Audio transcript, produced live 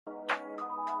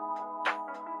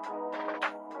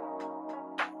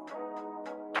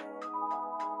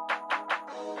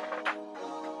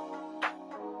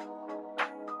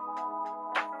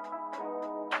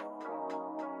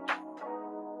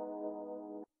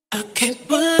I can't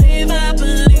believe I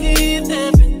believed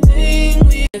everything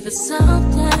we. If it's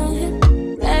something,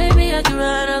 baby, I can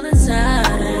run all the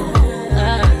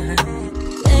time.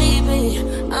 Baby,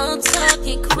 I'm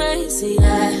talking crazy.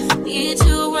 I need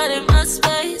you running my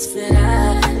space, but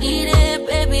I need it,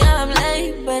 baby. I'm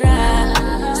late, but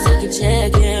I still can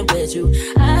check in with you.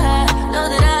 I know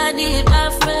that I need my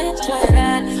friends, but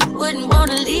I wouldn't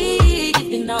wanna leave,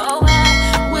 even though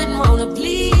I wouldn't wanna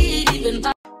bleed, even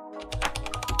though.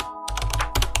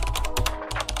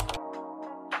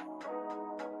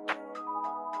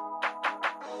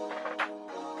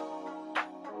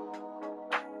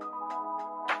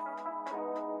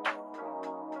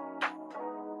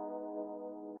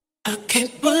 I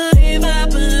can't believe I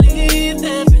believed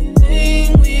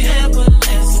everything we had, but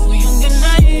last we young and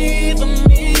naive of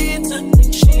me to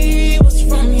think she was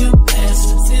from your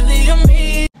past. Silly of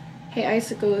me. Hey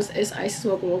icicles, it's Isis.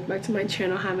 Welcome back to my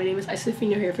channel. Hi, my name is Isis. If you're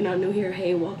new here, if you're not new here,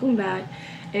 hey, welcome back.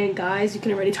 And guys, you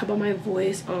can already tell by my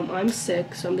voice, I'm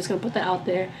sick, so I'm just gonna put that out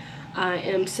there. I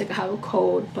am sick. I have a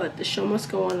cold, but the show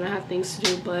must go on and I have things to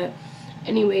do. But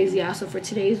anyways, yeah, so for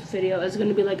today's video, it's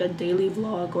gonna be like a daily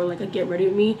vlog or like a get ready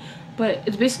with me, but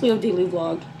it's basically a daily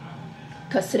vlog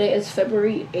because today is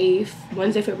February 8th,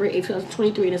 Wednesday, February 8th,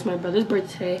 2023, and it's my brother's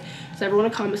birthday. So everyone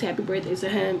in the comments, happy birthday to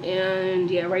him. And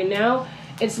yeah, right now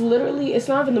it's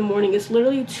not even the morning, it's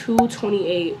literally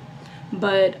 2:28,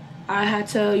 but I had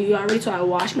to, you already saw, I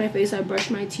washed my face, I brushed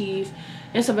my teeth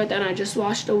and stuff like that, and I just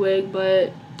washed the wig.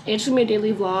 But it's just my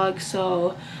daily vlog,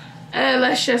 so and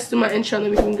let's just do my intro and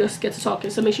then we can just get to talking.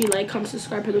 So make sure you like, comment,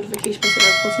 subscribe, hit the notification bell so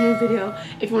I post a new video.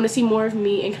 If you want to see more of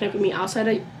me and connect with me outside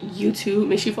of YouTube,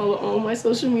 make sure you follow all my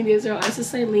social medias. They're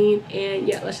Isis Eileen. And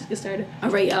yeah, let's just get started.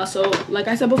 Alright, y'all, so like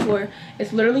I said before,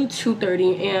 it's literally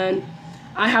 2:30 and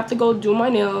I have to go do my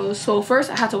nails. So first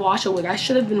I had to wash a wig. I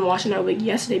should have been washing that wig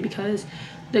yesterday because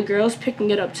the girl's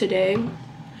picking it up today.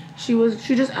 She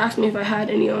just asked me if I had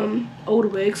any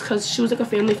old wigs because she was like a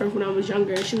family friend when I was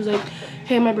younger, and she was like,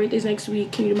 hey, my birthday's next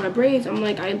week, can you do my braids? I'm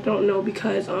like, I don't know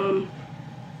because I'm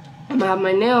gonna have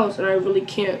my nails and I really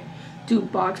can't do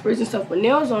box braids and stuff with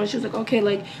nails on. She was like, okay,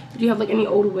 like, do you have like any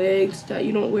old wigs that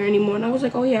you don't wear anymore? And I was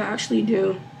like, oh yeah, I actually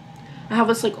do. I have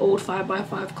this like old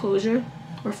 5x5 closure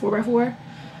or 4x4.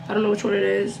 I don't know which one it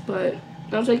is, but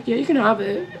I was like, yeah, you can have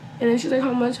it. And then she's like,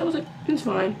 how much? I was like, it's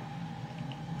fine.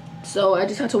 So I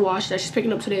just had to wash that. She's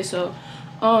picking up today, so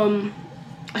I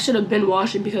should have been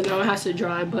washing because now it has to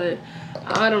dry, but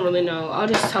I don't really know. I'll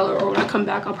just tell her, or when I come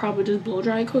back I'll probably just blow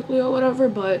dry it quickly or whatever.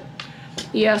 But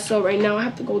yeah, so right now I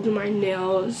have to go do my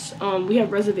nails. We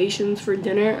have reservations for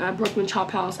dinner at Brooklyn Chop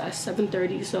House at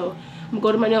 7:30, so I'm gonna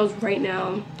go to my nails right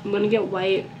now. I'm gonna get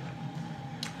white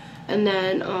and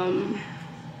then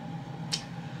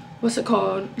what's it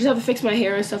called, just have to fix my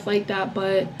hair and stuff like that.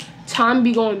 But time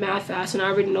be going mad fast and I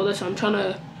already know that, so I'm trying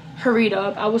to hurry it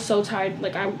up. I was so tired.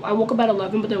 Like I woke up at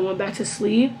 11 but then went back to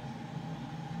sleep,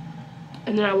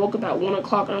 and then I woke up at 1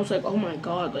 o'clock and I was like, oh my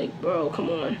god, like bro, come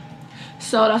on.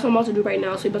 So that's what I'm about to do right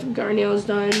now. So we about to get our nails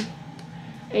done,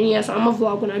 and yeah, so I'm gonna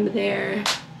vlog when I'm there.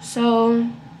 So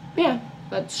yeah,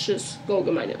 let's just go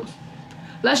get my nails.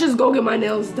 Let's just go get my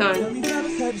nails done.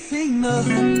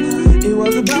 It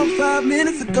was about 5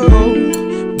 minutes ago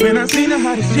when I seen the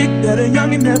hottest chick that a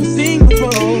youngin' never seen before.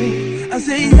 I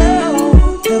say,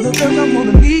 yo, tell the girls I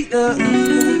wanna meet up.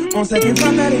 On second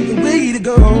thought, that ain't the way to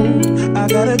go. I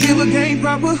gotta give a game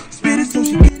proper, spit it so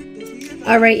she get it.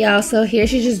 Alright, y'all, so here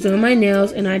she's just doing my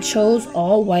nails, and I chose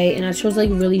all white, and I chose like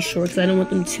really short because I don't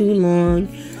want them too long.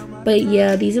 But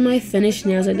yeah, these are my finished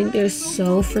nails. I think they're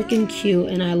so freaking cute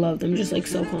and I love them, just like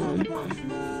so calm.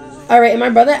 Alright, and my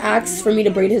brother asked for me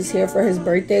to braid his hair for his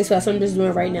birthday, so that's what I'm just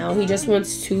doing right now. He just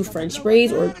wants 2 French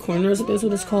braids, or corners, if that's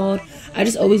what it's called. I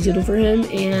just always do them for him,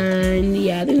 and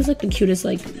yeah, I think it's like the cutest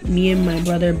like me and my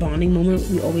brother bonding moment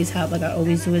we always have. Like I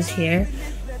always do his hair.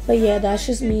 But yeah, that's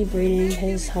just me braiding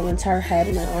his whole entire head,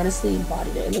 and I honestly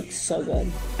bodied it. It looks so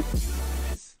good.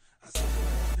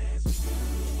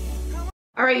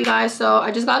 Alright, you guys, so I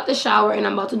just got the shower and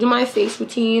I'm about to do my face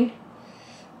routine,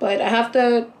 but I have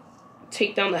to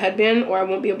take down the headband or I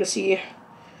won't be able to see,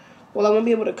 well, I won't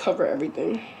be able to cover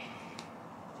everything.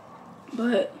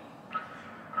 But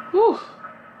whew,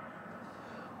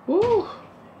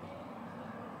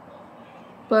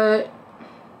 but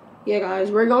yeah,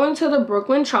 guys, we're going to the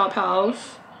Brooklyn Chop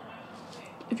House.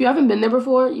 If you haven't been there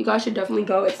before, you guys should definitely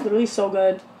go. It's literally so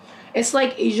good. It's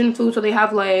like Asian food, so they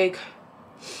have like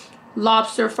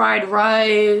lobster fried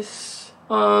rice,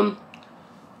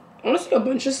 honestly a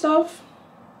bunch of stuff.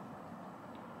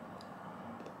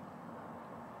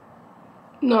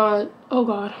 Not, oh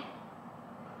god,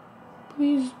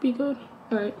 please be good.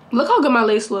 All right, look how good my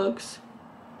lace looks.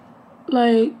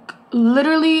 like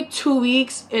literally 2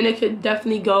 weeks, and it could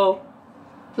definitely go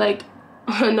like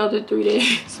another 3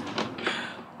 days.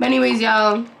 But anyways,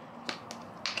 y'all,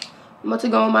 I'm about to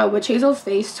go on my Witch Hazel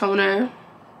face toner.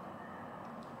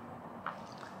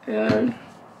 And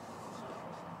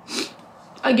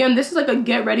again, this is like a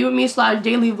get ready with me /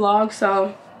 daily vlog,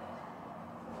 so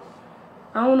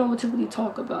I don't know what to really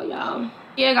talk about, y'all.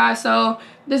 Yeah, guys, so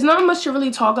there's not much to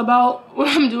really talk about when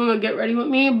I'm doing a get ready with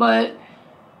me, but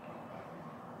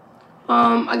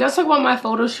I guess talk about my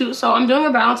photo shoot. So I'm doing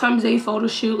a Valentine's Day photo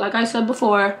shoot, like I said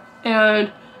before,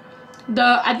 and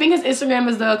I think his Instagram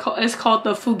is called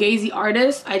the Fugazi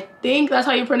Artist. I think that's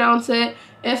how you pronounce it.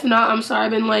 If not, I'm sorry,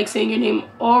 I've been like saying your name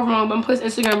all wrong, but I'm putting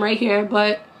his Instagram right here.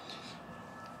 But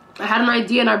I had an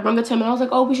idea and I brought it to him, and I was like,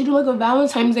 oh, we should do like a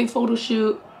Valentine's Day photo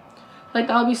shoot. Like,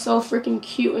 that would be so freaking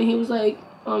cute. And he was like,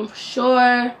 for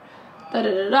sure, da da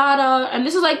da da da. And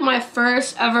this is like my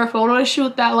first ever photo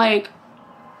shoot that like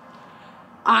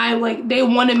they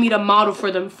wanted me to model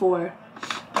for them for.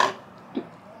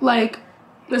 Like,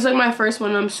 this is like my first one,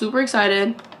 and I'm super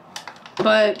excited.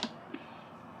 But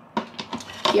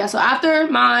yeah, so after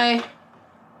my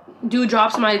dew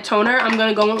drops my toner, I'm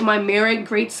gonna go with my Merit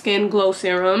Great Skin Glow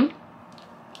Serum,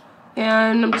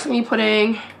 and I'm just gonna be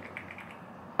putting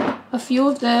a few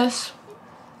of this.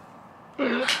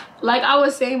 Like I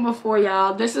was saying before,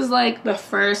 y'all, this is like the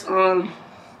first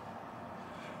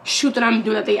shoot that I'm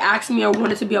doing that they asked me or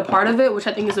wanted to be a part of it, which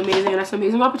I think is amazing, and that's an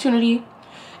amazing opportunity.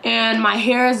 And my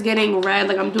hair is getting red,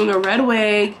 like I'm doing a red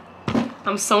wig.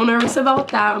 I'm so nervous about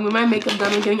that. I'm getting my makeup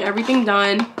done and getting everything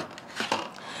done,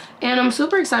 and I'm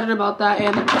super excited about that.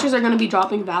 And the pictures are going to be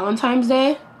dropping Valentine's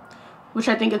Day, which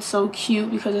I think it's so cute,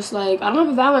 because it's like, I don't have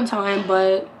a Valentine,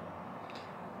 but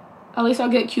at least I'll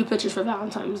get cute pictures for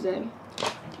Valentine's Day.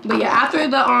 But yeah, after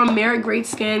the Merit Great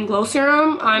Skin Glow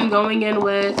Serum, I'm going in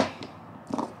with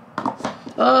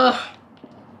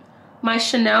my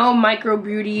Chanel Hydra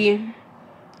Beauty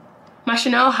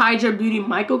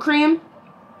Micro Cream.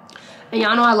 And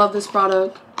y'all know I love this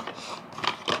product.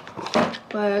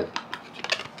 But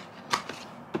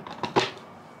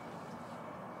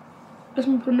just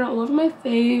been putting it all over my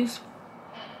face.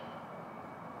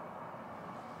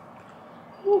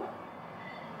 Ooh.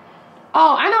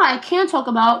 Oh, I know I can talk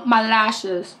about my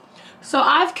lashes. So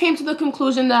I've came to the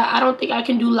conclusion that I don't think I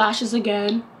can do lashes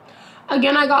again.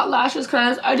 Again, I got lashes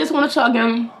because I just wanted to,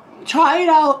 again, try it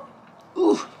out.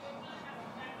 Ooh.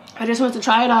 I just wanted to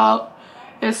try it out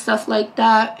and stuff like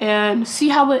that and see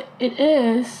how it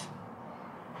is.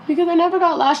 Because I never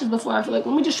got lashes before. I feel like,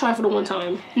 let me just try for the one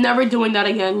time. Never doing that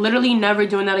again. Literally never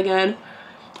doing that again.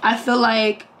 I feel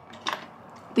like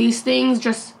these things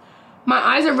just, my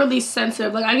eyes are really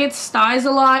sensitive. Like, I get styes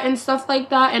a lot and stuff like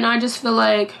that, and I just feel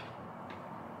like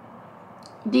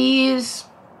these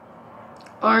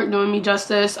aren't doing me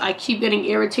justice. I keep getting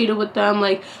irritated with them.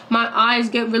 Like, my eyes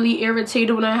get really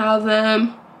irritated when I have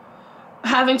them.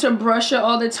 Having to brush it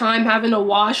all the time, having to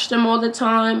wash them all the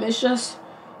time, it's just,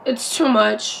 it's too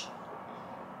much.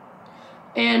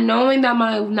 And knowing that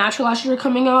my natural lashes are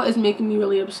coming out is making me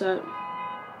really upset.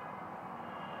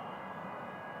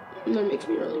 And that makes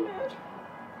me really mad.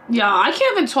 Yeah, I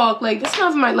can't even talk. Like, this is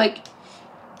not my, like,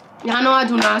 y'all know I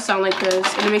do not sound like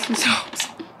this, and it makes me so upset.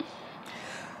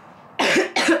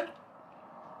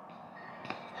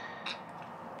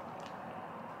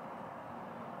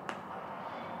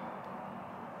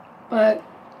 But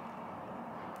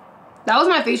that was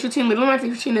my face routine. Literally, my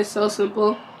face routine is so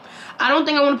simple. I don't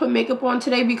think I want to put makeup on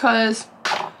today because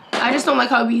I just don't like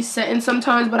how it be setting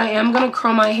sometimes. But I am going to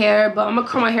curl my hair. But I'm going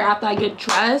to curl my hair after I get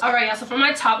dressed. Alright, yeah, so for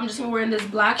my top, I'm just going to be wearing this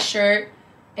black shirt.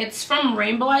 It's from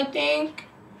Rainbow, I think.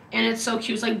 And it's so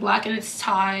cute. It's like black and it's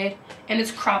tied. And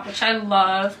it's cropped, which I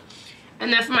love.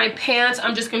 And then for my pants,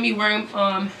 I'm just going to be wearing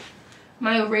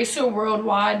my Eraser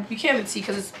Worldwide. You can't even see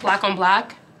because it's black on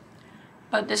black.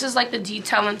 But this is like the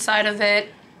detail inside of it.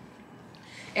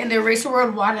 And the Eraser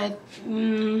Worldwide,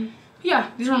 yeah,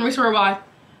 these are from Eraser Worldwide.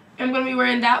 I'm going to be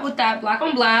wearing that with that black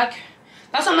on black.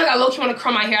 That's something like I low-key want to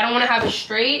curl my hair. I don't want to have it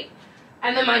straight.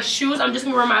 And then my shoes, I'm just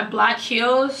going to wear my black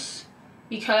heels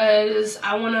because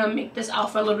I want to make this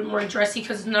outfit a little bit more dressy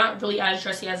because it's not really as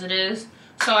dressy as it is.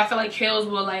 So I feel like heels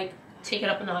will like take it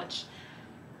up a notch.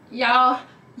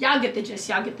 Y'all get the gist.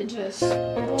 Y'all get the gist.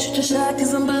 Oh,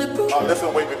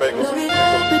 listen, wait, baby.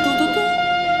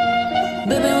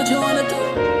 Baby, what you wanna do?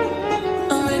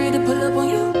 I'm ready to pull up on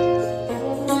you.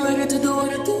 I'm ready to do what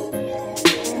I do.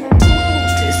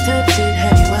 This type shit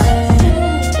have you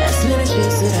wildin'. Last minute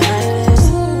shit to the highest.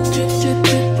 Drip, drip,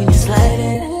 drip when you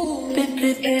sliding. Bip,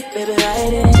 bip, bip, baby,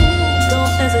 ride it.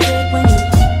 Don't hesitate when you.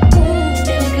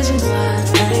 Cause you know I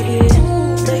like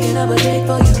it. Taking up a date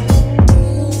for you.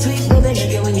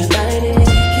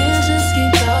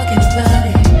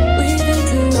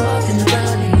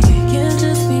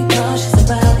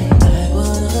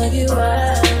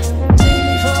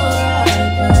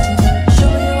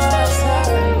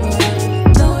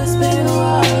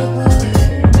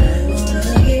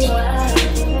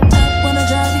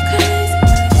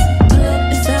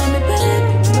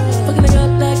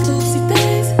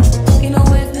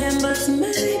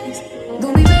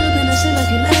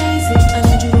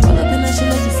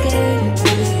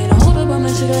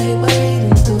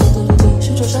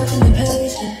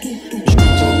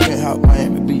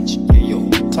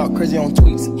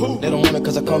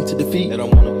 feet. They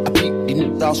don't wanna peep. These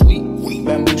niggas all sweet.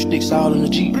 Bamboo sticks all in the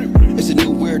Jeep. It's a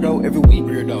new weirdo every week.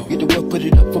 Get the work, put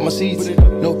it up for my seeds.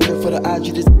 No care for the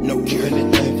IG, just no care. Do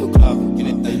anything for club.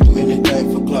 They do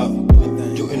anything for club.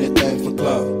 Do anything for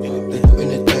club. They do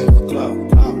anything for club.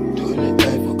 Do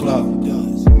anything for club.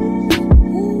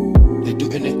 They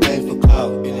do anything for club.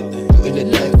 Do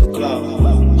anything for club.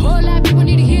 Whole lot of people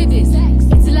need to hear this.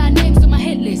 It's a lot of names on my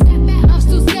hit list. I'll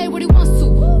still say what he wants to.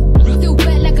 Still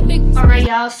wet like a big. Alright,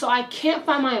 y'all, so I can't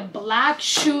find my black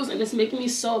shoes and it's making me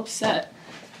so upset.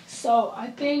 So I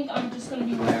think I'm just gonna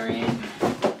be wearing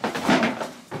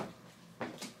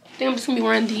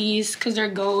these because they're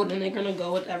gold and they're gonna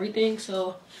go with everything.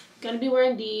 So I'm gonna be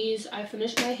wearing these. I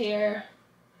finished my hair.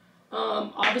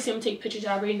 Obviously I'm gonna take pictures,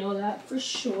 I already know that for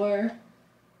sure.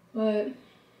 But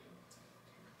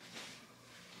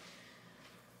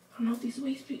I don't know if these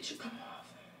waist beats should come off.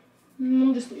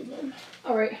 I'm just leave them.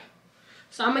 Alright.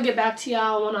 So I'm gonna get back to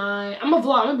y'all when I'm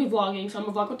gonna be vlogging, so I'm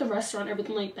gonna vlog with the restaurant,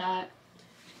 everything like that.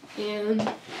 And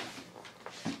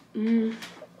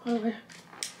I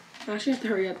actually have to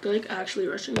hurry up. They're like actually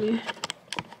rushing me.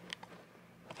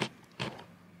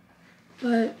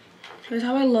 But here's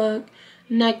how I look.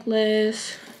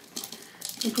 Necklace.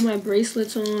 I put my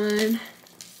bracelets on.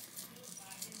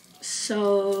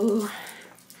 So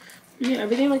yeah,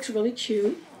 everything looks really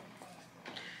cute.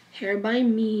 Hair by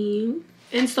me.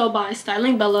 Install by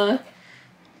Styling Bella.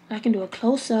 I can do a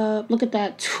close-up. Look at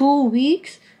that. 2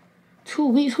 weeks. 2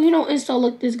 weeks. Who you know Insta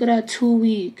look this good at 2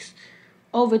 weeks?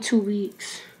 Over 2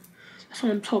 weeks. That's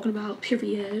what I'm talking about.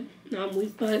 Period. No, I'm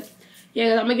weak, but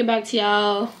yeah, I'm gonna get back to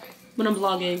y'all when I'm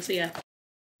vlogging. So yeah.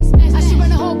 I should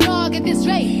run a whole blog at this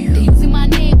rate. They using my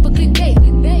name for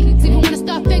clickbait. They even wanna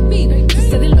start fake beef. Just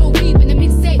said a little beep in the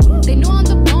mixtape. They know I'm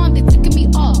the bomb. They ticking me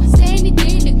off. Say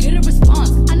anything to get a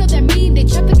response. I know that mean they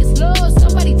traffic is slow.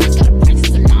 Somebody just gotta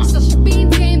practice along. So she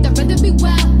being tame. They'd rather be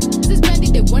wild. This is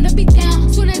brandy. They wanna be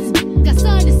down. Soon as got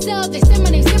something to sell, they say my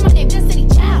name, Destiny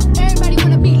Child. Everybody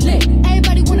wanna be lit,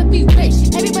 everybody wanna be rich,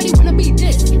 everybody wanna be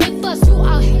this. If us who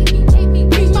out hate me,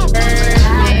 bring my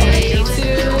birthday to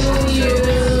you.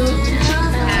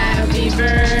 Happy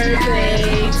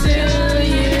birthday to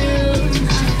you.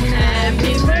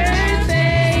 Happy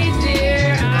birthday,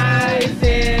 dear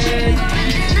Ivan.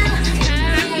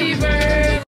 Happy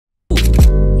birthday.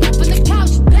 Up on the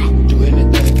couch, back. Do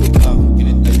anything for club.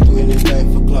 Do anything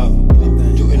for club.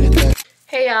 Do anything.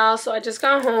 Hey y'all, so I just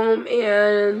got home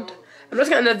and I'm just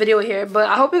gonna end the video here, but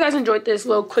I hope you guys enjoyed this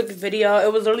little quick video.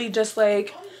 It was literally just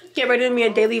like get ready with me, a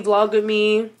daily vlog with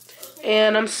me,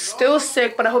 and I'm still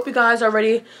sick, but I hope you guys are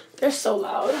ready. They're so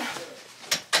loud.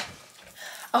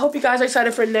 I hope you guys are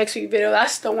excited for next week's video.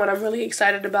 That's the one I'm really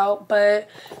excited about. But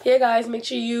yeah guys, make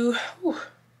sure you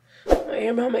my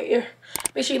ear behind my ear.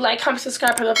 Make sure you like, comment,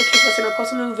 subscribe, turn notifications so I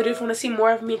post a new video. If you want to see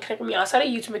more of me, connect with me outside of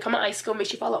YouTube, become an ice school. Make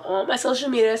sure you follow all my social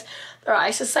medias. They're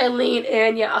ISIS_Silene.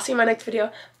 And yeah, I'll see you in my next video.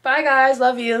 Bye guys,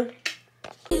 love you.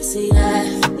 See,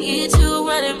 I need you